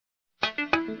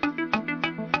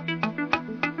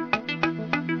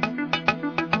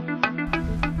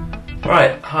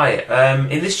Right, hi.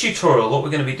 In this tutorial what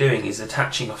we're going to be doing is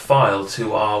attaching a file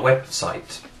to our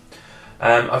website.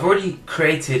 I've already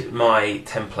created my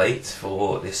template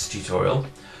for this tutorial,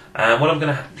 and what I'm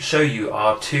going to show you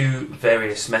are two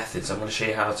various methods. I'm going to show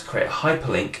you how to create a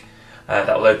hyperlink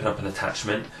that will open up an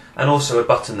attachment, and also a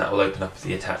button that will open up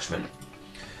the attachment.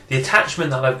 The attachment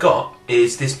that I've got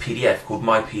is this PDF called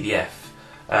My PDF,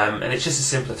 and it's just a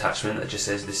simple attachment that just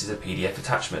says this is a PDF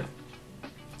attachment.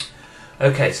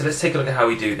 Okay, so let's take a look at how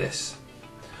we do this.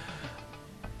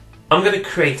 I'm going to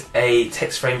create a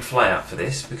text frame flyout for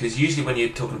this, because usually when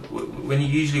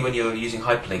you're using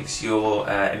hyperlinks, you're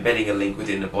embedding a link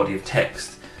within a body of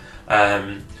text.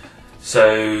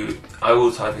 So I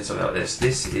will type in something like this.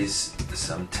 This is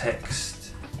some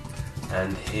text,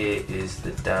 and here is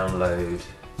the download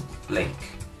link.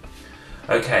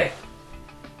 Okay.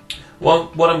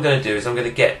 What I'm going to do is I'm going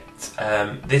to get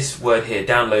this word here,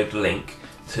 download link,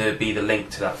 to be the link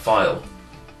to that file.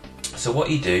 So what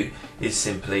you do is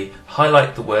simply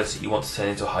highlight the words that you want to turn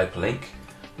into a hyperlink,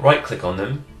 right click on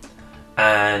them,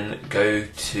 and go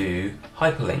to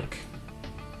hyperlink.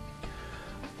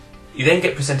 You then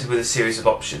get presented with a series of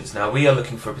options. Now we are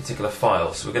looking for a particular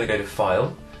file, so we're going to go to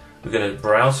File, we're going to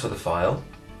browse for the file.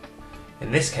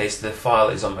 In this case the file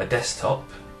is on my desktop,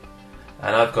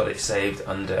 and I've got it saved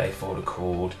under a folder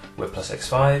called WebPlus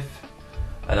X5,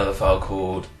 another file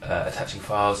called attaching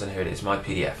files, and here it is, My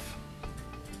PDF.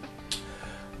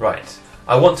 Right,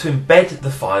 I want to embed the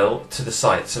file to the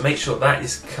site, so make sure that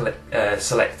is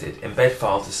selected, embed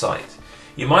file to site.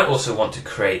 You might also want to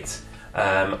create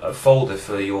a folder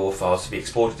for your files to be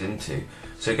exported into,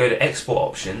 so go to Export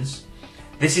Options.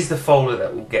 This is the folder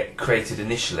that will get created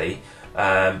initially,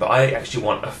 but I actually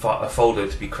want a folder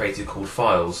to be created called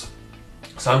Files.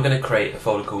 So I'm going to create a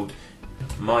folder called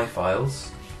My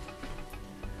Files.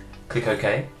 Click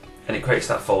OK, and it creates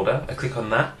that folder. I click on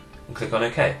that and click on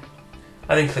OK.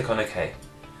 I then click on OK,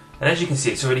 and as you can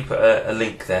see, it's already put a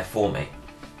link there for me.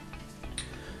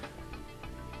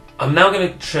 I'm now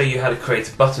going to show you how to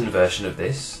create a button version of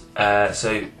this.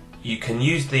 So you can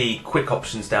use the quick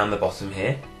options down the bottom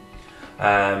here,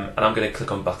 and I'm going to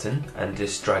click on button and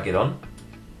just drag it on.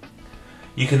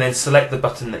 You can then select the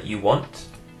button that you want.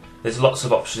 There's lots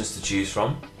of options to choose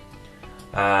from.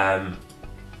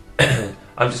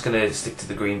 I'm just going to stick to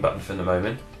the green button for the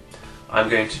moment. I'm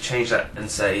going to change that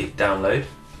and say download.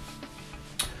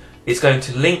 It's going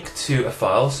to link to a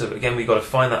file, so again we've got to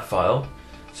find that file.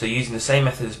 So using the same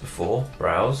method as before,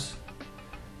 browse,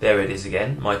 there it is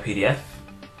again, My PDF.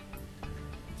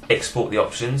 Export the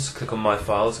options, click on My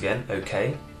Files again,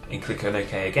 OK, and click on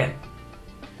OK again.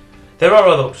 There are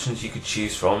other options you could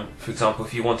choose from. For example,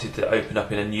 if you wanted to open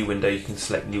up in a new window, you can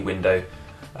select New Window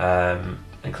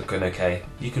and click on OK.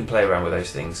 You can play around with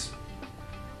those things.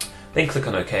 Then click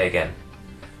on OK again.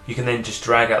 You can then just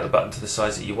drag out the button to the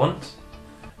size that you want.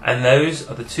 And those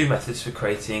are the two methods for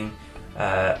creating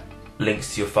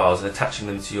links to your files and attaching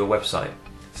them to your website.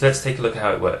 So let's take a look at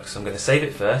how it works. I'm going to save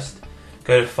it first,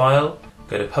 go to File,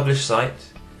 go to Publish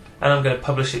Site, and I'm going to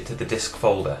publish it to the disk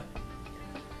folder.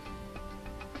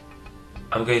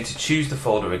 I'm going to choose the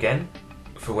folder again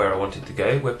for where I want it to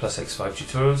go, WebPlus X5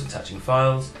 Tutorials, Attaching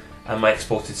Files, and my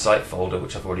exported site folder,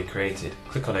 which I've already created.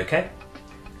 Click on OK,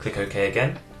 click OK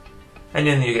again, and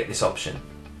then you get this option.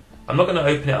 I'm not going to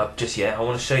open it up just yet, I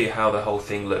want to show you how the whole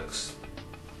thing looks.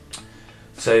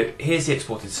 So here's the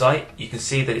exported site. You can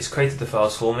see that it's created the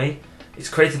files for me. It's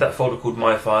created that folder called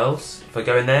My Files. If I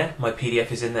go in there, my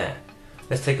PDF is in there.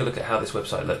 Let's take a look at how this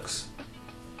website looks.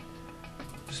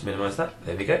 Just minimize that,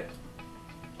 there we go.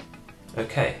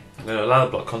 Okay, I'm going to allow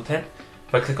the block content.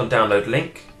 If I click on download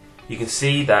link, you can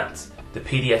see that the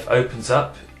PDF opens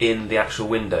up in the actual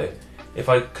window. If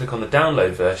I click on the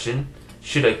download version, it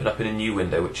should open up in a new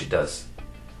window, which it does.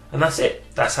 And that's it.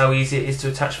 That's how easy it is to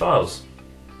attach files.